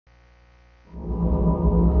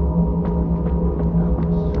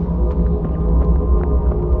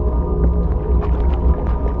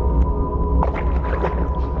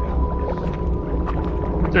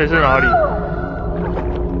这里是哪里？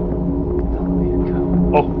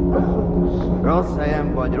哦。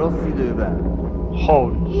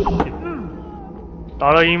Holy shit！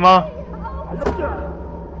 打得赢吗？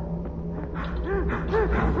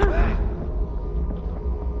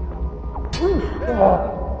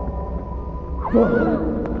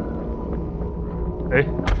哎，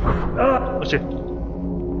而且，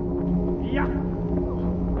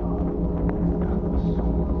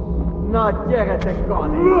那这个在干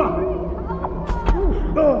呢？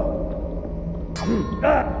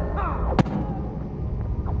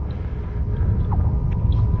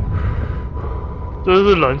这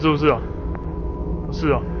是人是不是啊？不是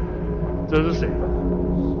啊，这是谁？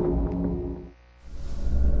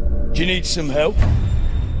 Do you need some help?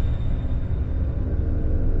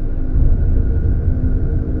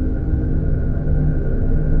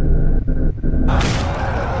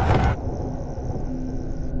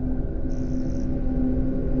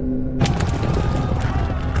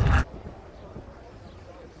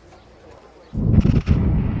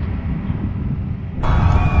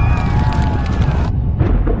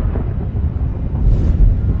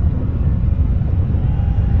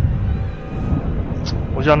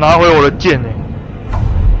我想拿回我的剑呢。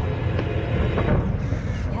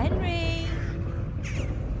Henry,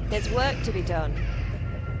 there's work to be done.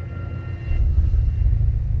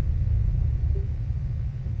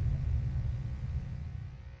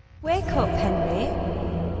 Wake up, Henry.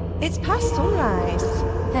 It's past sunrise.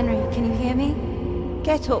 Henry, can you hear me?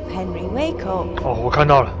 Get up, Henry. Wake up. 哦，我看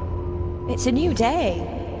到了。 It's a new day.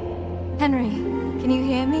 Henry, can you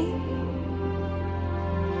hear me?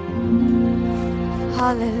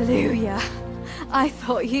 Hallelujah. I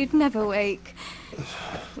thought you'd never wake.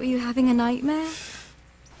 Were you having a nightmare?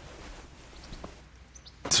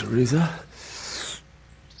 Teresa?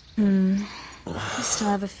 You still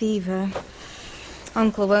have a fever.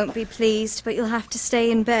 Uncle won't be pleased, but you'll have to stay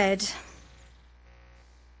in bed.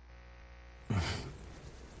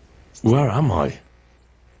 Where am I?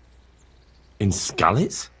 In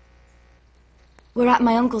Skalitz? We're at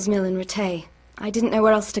my uncle's mill in Rattay. I didn't know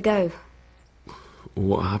where else to go.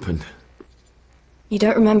 What happened? You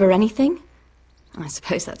don't remember anything? I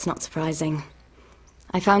suppose that's not surprising.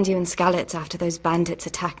 I found you in Skalitz after those bandits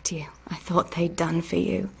attacked you. I thought they'd done for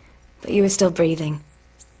you, but you were still breathing.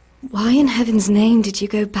 Why in heaven's name did you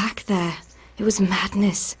go back there? It was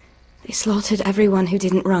madness. They slaughtered everyone who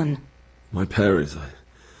didn't run. My parents,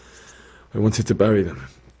 I wanted to bury them.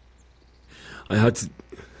 I had to...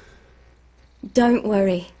 Don't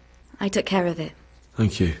worry. I took care of it.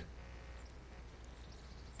 Thank you.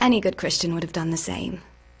 Any good Christian would have done the same.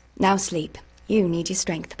 Now sleep. You need your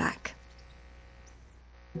strength back.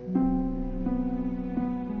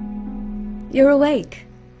 You're awake.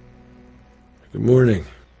 Good morning.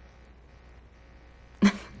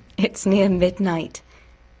 It's near midnight.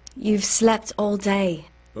 You've slept all day.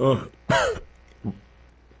 Oh.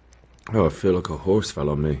 Oh, I feel like a horse fell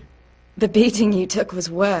on me. The beating you took was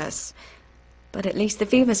worse. But at least the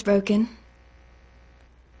fever's broken.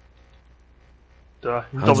 对啊，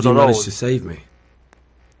你 How 找不 did 找 you 到我 manage to save me?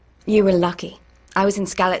 You were lucky. I was in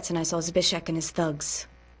Skalitz and I saw Zbyszek and his thugs.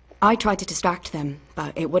 I tried to distract them,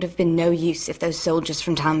 but it would have been no use if those soldiers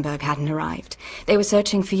from Tamburg hadn't arrived. They were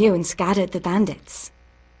searching for you and scattered the bandits.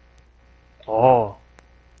 哦，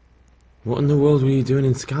 What in the world were you doing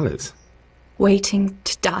in Skalitz? Waiting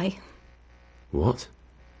to die. What?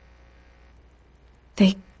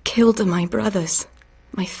 They killed my brothers,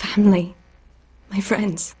 my family, my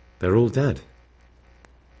friends. They're all dead.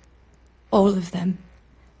 All of them.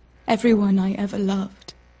 Everyone I ever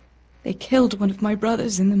loved. They killed one of my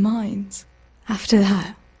brothers in the mines. After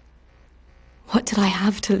that, what did I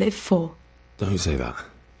have to live for? Don't say that.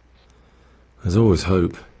 There's always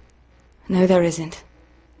hope. No, there isn't.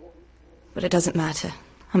 But it doesn't matter.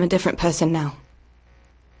 I'm a different person now.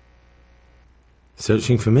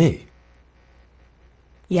 Searching for me?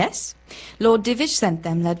 Yes. Lord Divish sent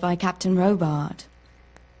them, led by Captain Robard.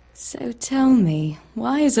 So tell me,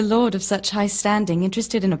 why is a lord of such high standing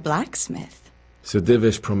interested in a blacksmith? Sir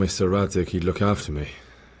Divish promised Sir Radzik he'd look after me.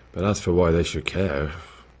 But as for why they should care,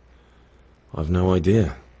 I've no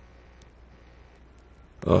idea.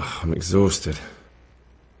 Oh, I'm exhausted.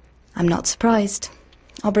 I'm not surprised.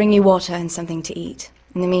 I'll bring you water and something to eat.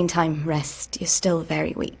 In the meantime, rest. You're still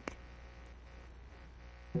very weak.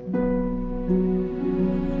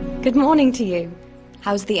 Good morning to you.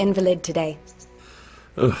 How's the invalid today?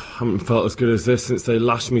 Ugh, haven't felt as good as this since they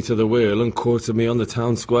lashed me to the wheel and quartered me on the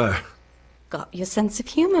town square. Got your sense of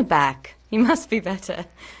humor back. You must be better.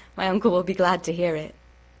 My uncle will be glad to hear it.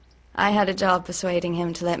 I had a job persuading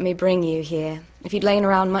him to let me bring you here. If he'd lain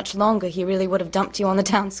around much longer, he really would have dumped you on the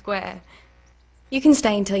town square. You can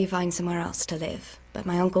stay until you find somewhere else to live, but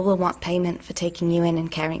my uncle will want payment for taking you in and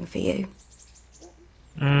caring for you.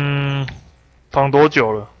 躺多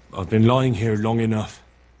久了？ I've been lying here long enough.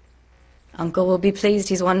 Uncle will be pleased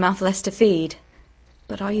he's one mouth less to feed.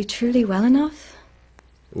 But are you truly well enough?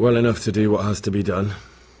 Well enough to do what has to be done.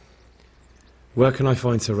 Where can I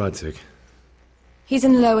find Sir Radzig? He's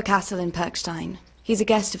in the lower castle in Perkstein. He's a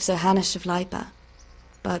guest of Sir Hanush of Leipa.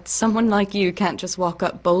 But someone like you can't just walk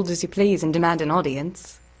up bold as you please and demand an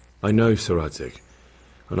audience. I know Sir Radzig,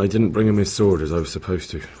 and I didn't bring him his sword as I was supposed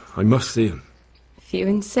to. I must see him. If you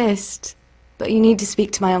insist. But you need to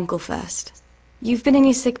speak to my uncle first. You've been in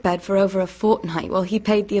your sickbed for over a fortnight while he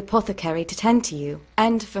paid the apothecary to tend to you,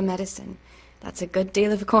 and for medicine. That's a good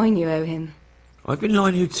deal of coin you owe him. I've been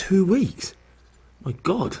lying here 2 weeks. My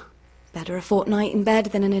God. Better a fortnight in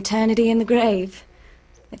bed than an eternity in the grave.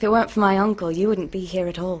 If it weren't for my uncle, you wouldn't be here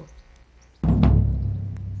at all.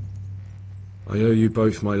 I owe you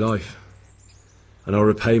both my life, and I'll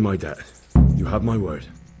repay my debt. You have my word.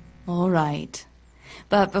 All right.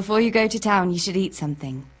 But before you go to town, you should eat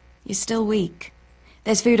something. You're still weak.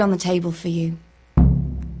 There's food on the table for you.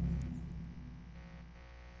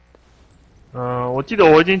 我记得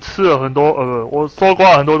我已经吃了很多，我搜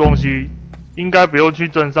刮了很多东西，应该不用去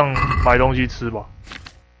镇上买东西吃吧？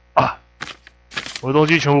啊，我的东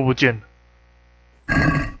西全部不见了。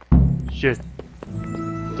shit，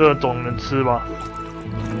 这个总能吃吧？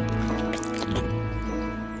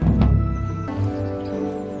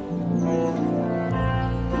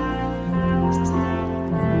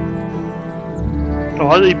哦，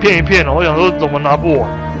还是一片一片的，我想说怎么拿不完？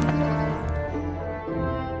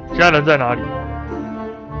现在人在哪里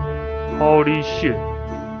 ？Holy shit！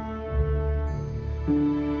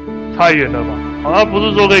 太远了吧？好像不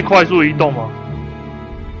是说可以快速移动吗？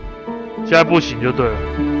现在不行就对了。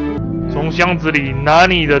从箱子里拿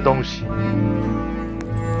你的东西。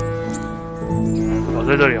哦，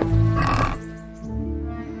在这里哦。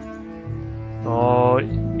哦，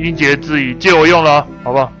音节质疑，借我用了，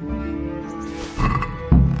好不好？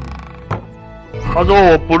他说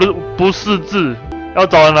我不识字，要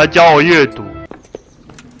找人来教我阅读。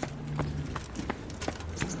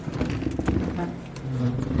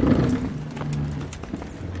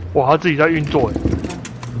哇，他自己在运作耶！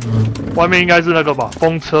外面应该是那个吧，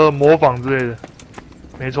风车、模仿之类的，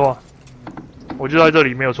没错，我就在这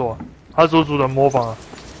里，没有错，他所属的模仿啊。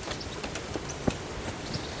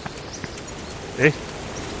诶，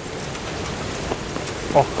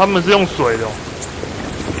哦，他们是用水的哦。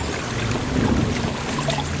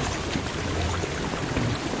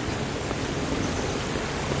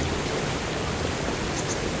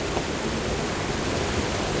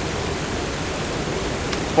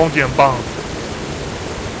风景很棒，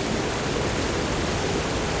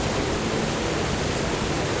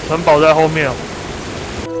城堡在后面哦。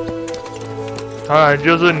看来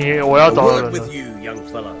就是我要找的人了。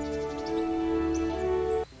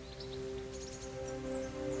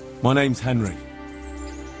My name's Henry.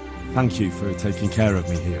 Thank you for taking care of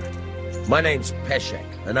me here. My name's Peshek,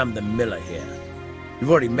 and I'm the miller here. You've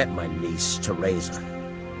already met my niece, Teresa.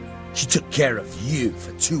 She took care of you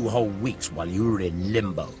for 2 whole weeks while you were in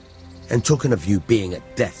limbo. And talking of you being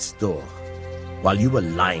at death's door, while you were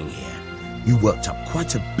lying here, you worked up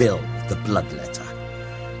quite a bill with the bloodletter,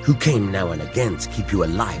 who came now and again to keep you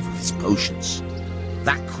alive with his potions.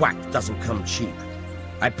 That quack doesn't come cheap.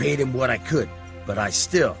 I paid him what I could, but I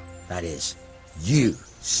still, that is, you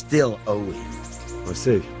still owe him. I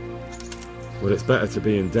see. Well, it's better to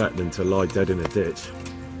be in debt than to lie dead in a ditch.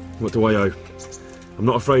 What do I owe? I'm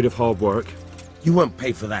not afraid of hard work. You won't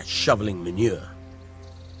pay for that shoveling manure.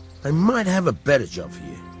 I might have a better job for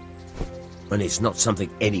you. And it's not something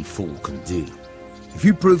any fool can do. If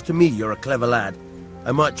you prove to me you're a clever lad,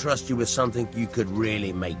 I might trust you with something you could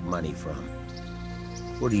really make money from.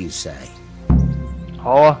 What do you say?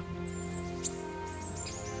 好啊。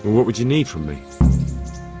 Well, what would you need from me?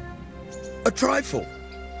 A trifle.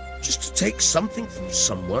 Just to take something from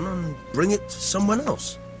someone and bring it to someone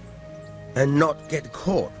else. And not get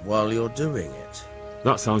caught while you're doing it.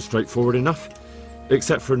 That sounds straightforward enough.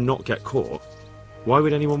 Except for not get caught. Why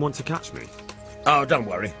would anyone want to catch me? Oh, don't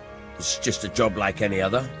worry. It's just a job like any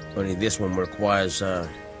other. Only this one requires,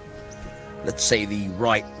 let's say the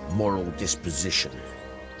right moral disposition.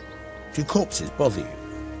 Do corpses bother you?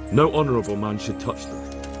 No honourable man should touch them.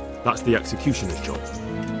 That's the executioner's job.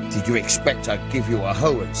 Did you expect I'd give you a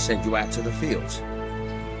hoe and send you out to the fields?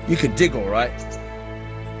 You can dig all right,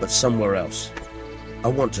 but somewhere else. I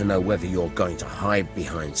want to know whether you're going to hide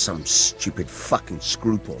behind some stupid fucking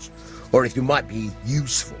scruples, or if you might be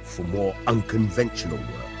useful for more unconventional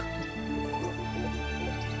work.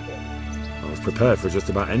 I was prepared for just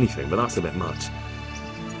about anything, but that's a bit much.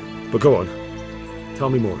 But go on. Tell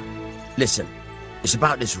me more. Listen, it's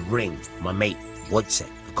about this ring my mate Wojciech,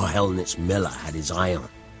 the Kohelnitz miller, had his eye on.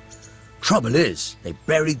 Trouble is, they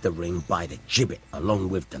buried the ring by the gibbet, along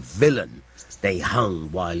with the villain they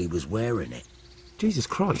hung while he was wearing it. Jesus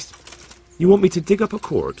Christ. You want me to dig up a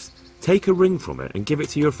corpse, take a ring from it, and give it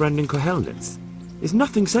to your friend in Kohelnitz? Is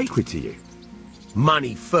nothing sacred to you?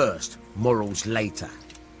 Money first, morals later.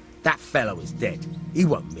 That fellow is dead. He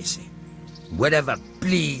won't miss it. Whatever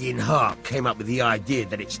bleeding heart came up with the idea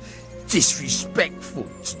that it's disrespectful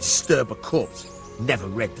to disturb a corpse never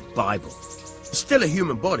read the Bible. It's still a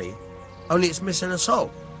human body, only it's missing a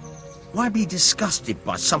soul. Why be disgusted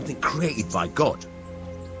by something created by God?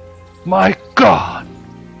 My God!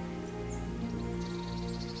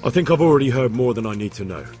 I think I've already heard more than I need to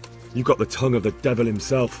know. You got the tongue of the devil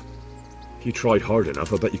himself. If you tried hard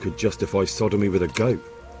enough, I bet you could justify sodomy with a goat.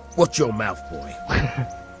 Watch your mouth, boy.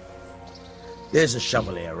 There's a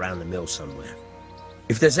shovel here around the mill somewhere.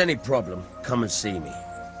 If there's any problem, come and see me.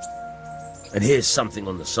 And here's something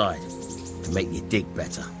on the side to make you dig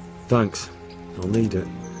better. Thanks. I'll need it.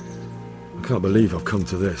 I can't believe I've come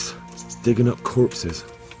to this. Digging up corpses.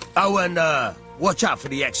 Oh, and watch out for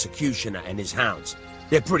the executioner and his hounds.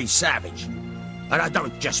 They're pretty savage. And I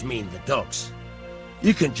don't just mean the dogs.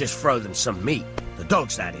 You can just throw them some meat. The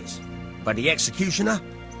dogs, that is. But the executioner?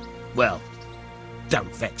 Well,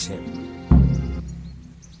 don't vex him.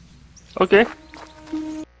 OK。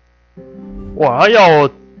哇，他要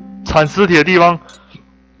我铲尸体的地方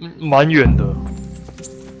蛮远的。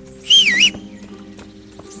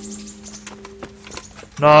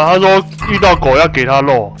那他说遇到狗要给他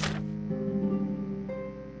肉，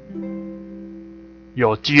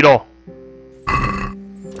有鸡肉。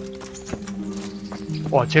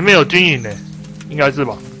哇，前面有军营呢，应该是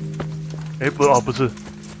吧？不是。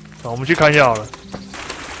我们去看一下好了。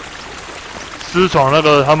私闯那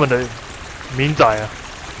个他们的民宅啊。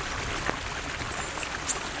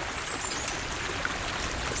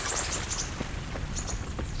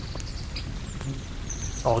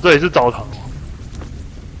哦，这里是澡堂哦。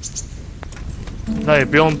那也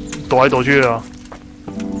不用躲来躲去了啊。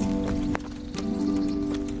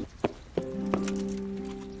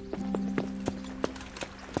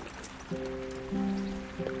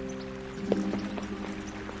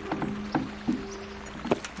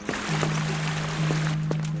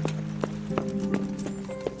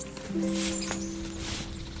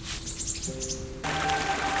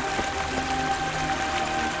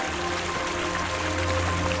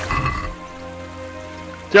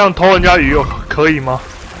这样偷人家鱼可以吗？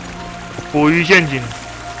捕鱼陷阱。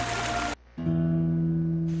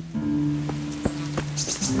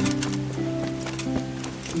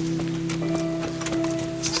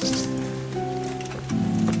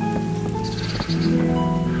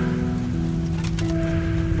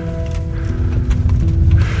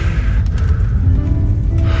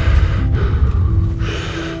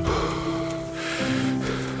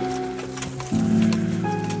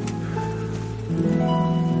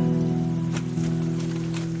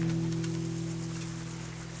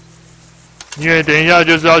因为等一下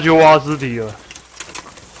就是要去挖尸体了，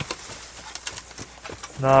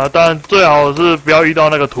那当然最好是不要遇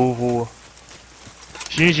到那个屠夫，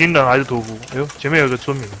行刑人还是屠夫。哎呦，前面有个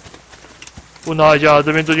村民，问他一下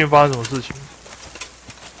这边最近发生什么事情。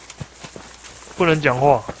不能讲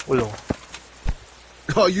话，为什么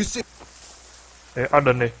？Oh, you see? 哎，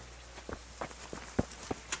人嘞？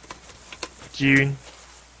击晕。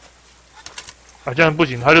啊，这样不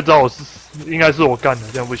行，他就知道我是应该是我干的，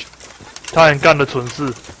这样不行。他很干的蠢事。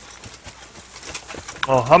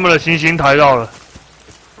哦，他们的行刑台到了，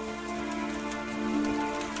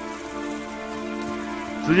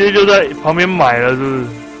直接就在旁边买了，是不是？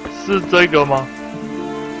是这个吗？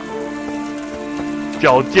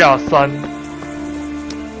脚架3，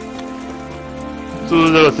是不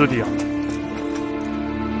是这个尸体啊？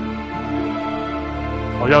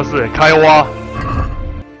好像是开挖。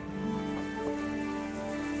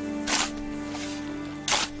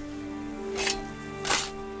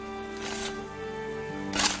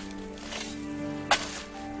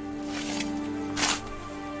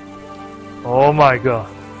Oh my god.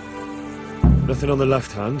 Nothing on the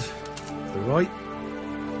left hand. The right?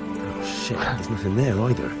 Oh shit, there's nothing there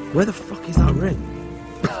either. Where the fuck is that ring?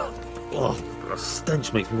 Oh, the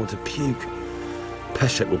stench makes me want to puke.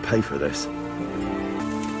 Peshek will pay for this.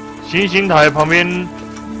 行刑台旁边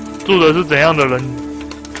住的是怎样的人？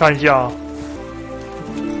看一下啊。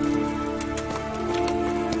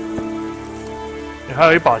还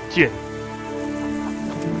有一把剑。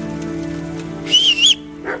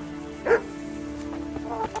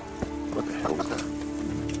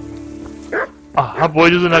啊，他不会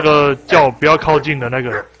就是那个叫我不要靠近的那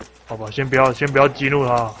个，好吧，先不要激怒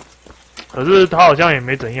他。可是他好像也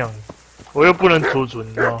没怎样，我又不能储存，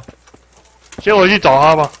你知道吗？先回去找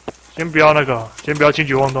他吧，先不要那个，先不要轻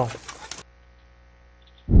举妄动。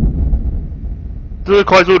这是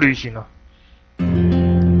快速旅行啊，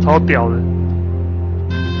超屌的。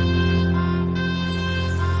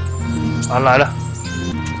啊，来了，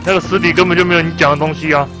那个尸体根本就没有你讲的东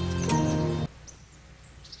西啊。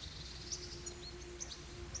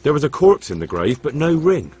There was a corpse in the grave, but no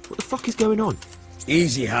ring. What the fuck is going on?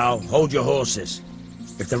 Easy, Hal. Hold your horses.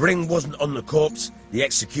 If the ring wasn't on the corpse, the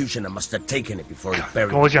executioner must have taken it before he buried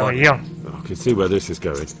跟我 the 想的一 body. 样。 I can see where this is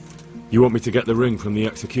going. You want me to get the ring from the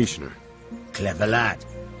executioner? Clever lad.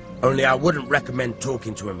 Only I wouldn't recommend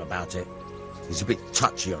talking to him about it. He's a bit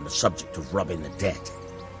touchy on the subject of robbing the dead.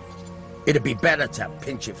 It'd be better to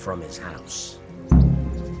pinch it from his house.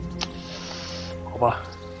 好吧。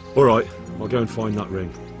 All right, I'll go and find that ring.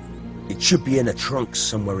 It should be in a trunk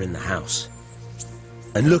somewhere in the house.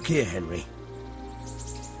 And look here, Henry.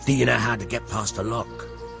 Do you know how to get past a lock?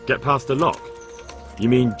 Get past the lock? You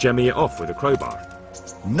mean jemmy it off with a crowbar?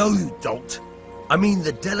 No, you don't. I mean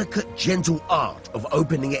the delicate, gentle art of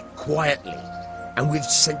opening it quietly and with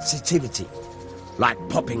sensitivity, like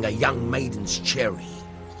popping a young maiden's cherry.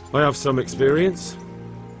 I have some experience.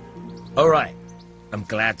 All right. I'm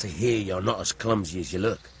glad to hear you're not as clumsy as you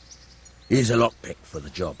look. Here's a lockpick for the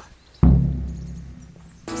job.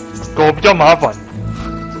 狗比较麻烦，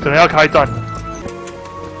可能要开战了。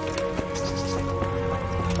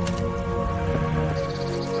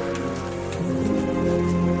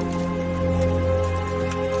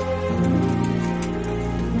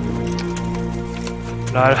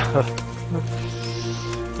来了，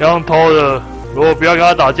要用偷的。如果不要跟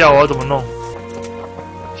他打架，我要怎么弄？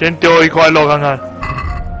先丢一块肉看看。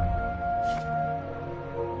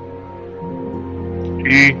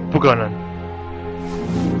鱼不可能。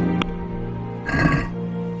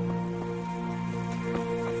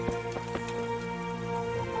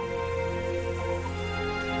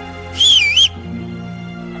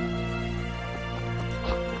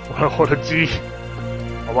我的鸡，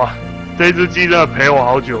好吧，这只鸡真的陪我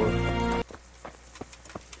好久了。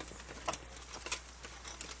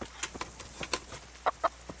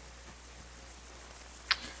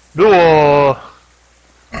如果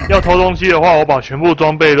要偷东西的话，我把全部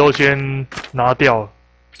装备都先拿掉，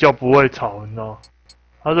比较不会吵，你知道吗？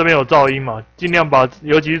它这边有噪音嘛，尽量把，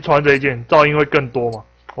尤其是穿这一件，噪音会更多嘛，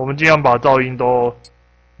我们尽量把噪音都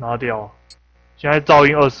拿掉。现在噪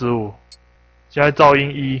音25，现在噪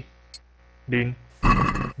音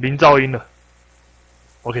0噪音了。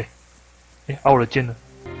OK， 我的剑呢？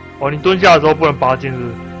哦，你蹲下的时候不能拔剑是不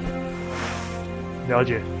是？了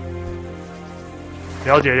解。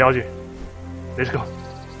Let's go。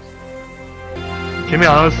前面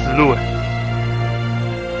好像是死路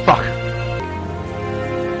fuck。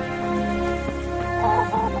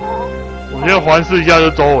我先环视一下这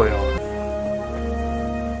周围哦。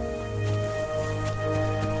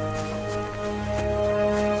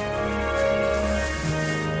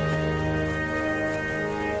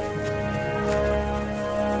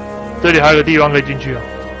这里还有个地方可以进去啊。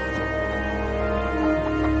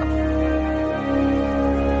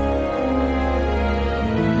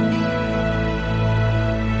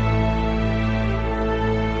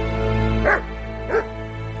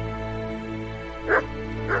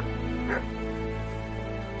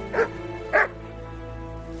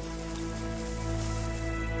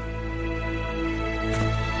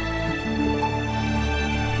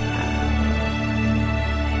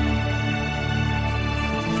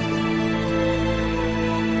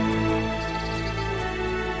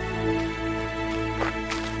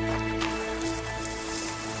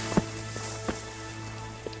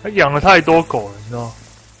他养了太多狗了，你知道吗？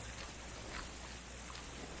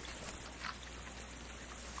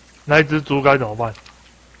那一只猪该怎么办？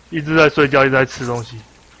一直在睡觉，一直在吃东西。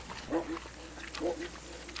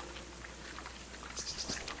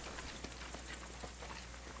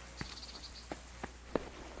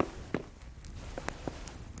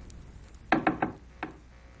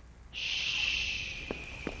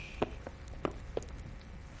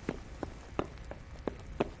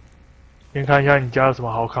先看一下你家有什么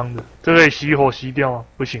好康的，这可以熄火熄掉吗？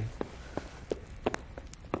不行。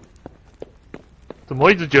怎么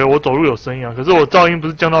一直觉得我走路有声音啊？可是我噪音不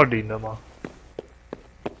是降到0了吗？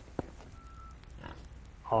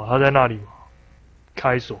好，它在那里嘛。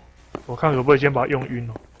开锁，我看可不可以先把它用晕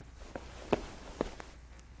哦。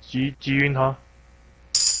击晕它。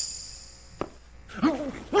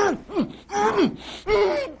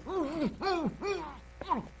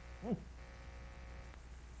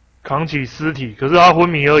扛起尸体，可是他昏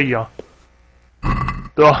迷而已啊，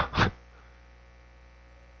对吧？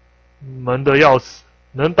门的钥匙，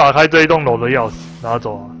能打开这一栋楼的钥匙拿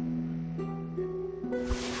走啊。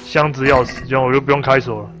箱子钥匙，这样我就不用开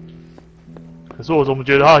锁了。可是我怎么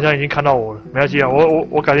觉得他好像已经看到我了？没关系啊，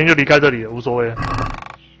我改天就离开这里了，无所谓。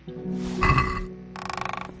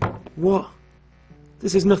What?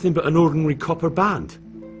 This is nothing but an ordinary copper band.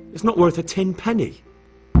 It's not worth a 10 penny.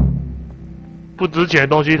 不值钱的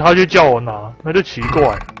东西，他就叫我拿，那就奇怪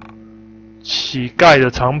了。乞丐的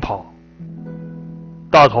长袍，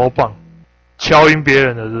大头棒，敲晕别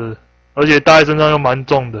人的，是不是？而且带在身上又蛮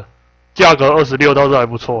重的，价格26倒是还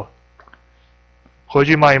不错，回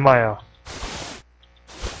去卖一卖啊。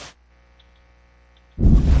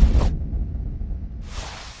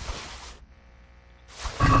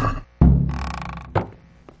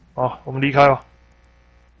好，我们离开吧。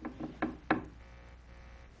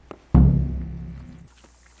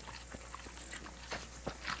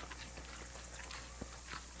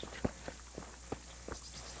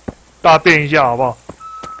大便一下好不好？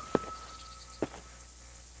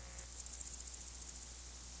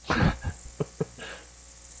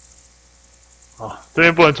啊，这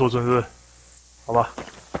边不能储存是不是？好吧。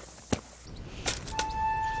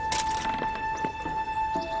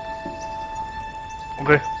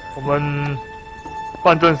OK， 我们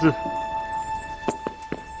办正事。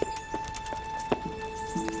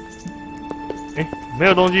没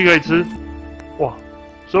有东西可以吃，哇！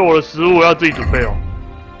所以我的食物要自己准备哦。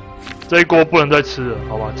这一锅不能再吃了，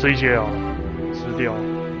好吧？吃一些好了，吃掉，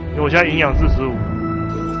因为我现在营养45。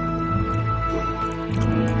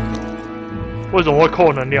为什么会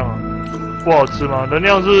扣能量啊？不好吃吗？能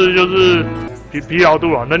量就是疲劳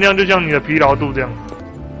度啊，能量就像你的疲劳度这样。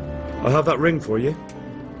I'll have that ring for you.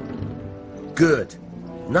 Good.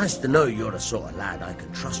 Nice to know you're the sort of lad I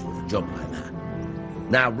can trust with a job like that.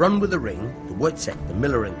 Now run with the ring to Wojciech, the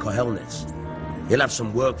miller in Kohelnitz. He'll have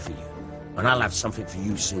some work for you, and I'll have something for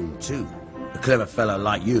you soon too. A clever fellow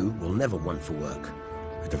like you will never want for work.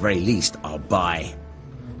 At the very least, I'll buy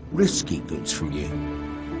risky goods from you.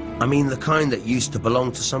 I mean the kind that used to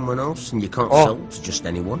belong to someone else and you can't sell to just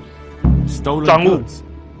anyone. Stolen goods?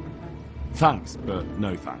 Thanks, but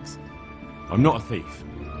no thanks. I'm not a thief.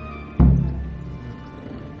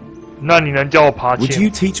 那你能教我爬线 Would you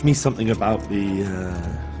teach me something about the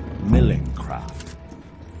milling craft?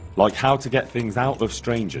 Like how to get things out of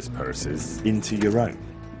strangers' purses into your own?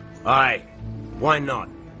 Aye, why not?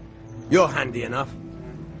 You're handy enough.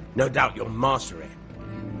 No doubt you'll master it.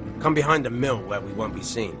 Come behind the mill where we won't be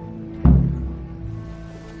seen.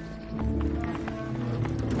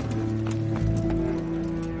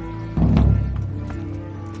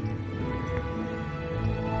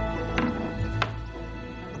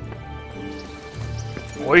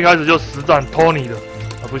 我一开始就实战偷你的，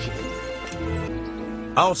啊不行。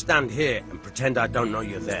I'll stand here and pretend I don't know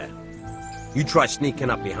you're there. You try sneaking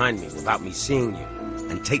up behind me without me seeing you,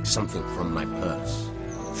 and take something from my purse.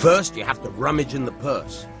 First, you have to rummage in the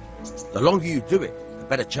purse. The longer you do it, the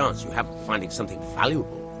better chance you have of finding something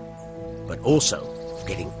valuable, but also of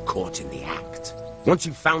getting caught in the act. Once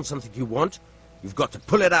you've found something you want, you've got to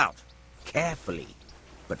pull it out, carefully,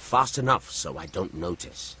 but fast enough so I don't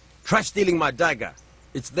notice. Try stealing my dagger.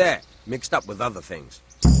 It's there, mixed up with other things.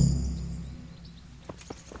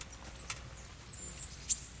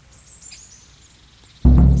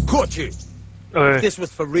 Caught you! If this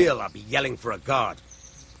was for real, I'd be yelling for a guard.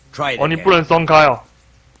 Try it again. 你不能松开哦。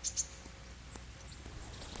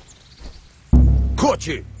Caught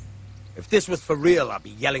you! If this was for real, I'd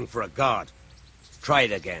be yelling for a guard. Try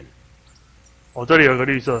it again. 哦，这里有个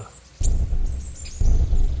绿色。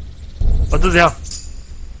啊，这怎样？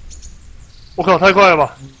我靠，太快了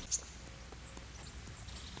吧！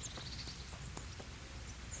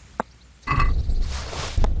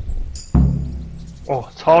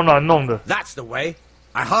哦，超难弄的。 That's the way.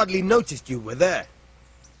 I hardly noticed you were there.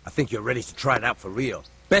 I think you're ready to try it out for real.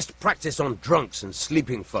 Best practice on drunks and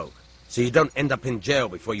sleeping folk, so you don't end up in jail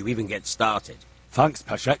before you even get started. Thanks,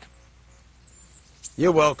 Peshek.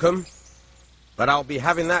 You're welcome. But I'll be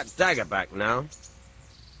having that dagger back now.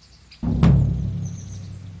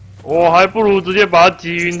 我还不如直接把它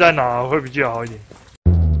击晕再拿会比较好一点。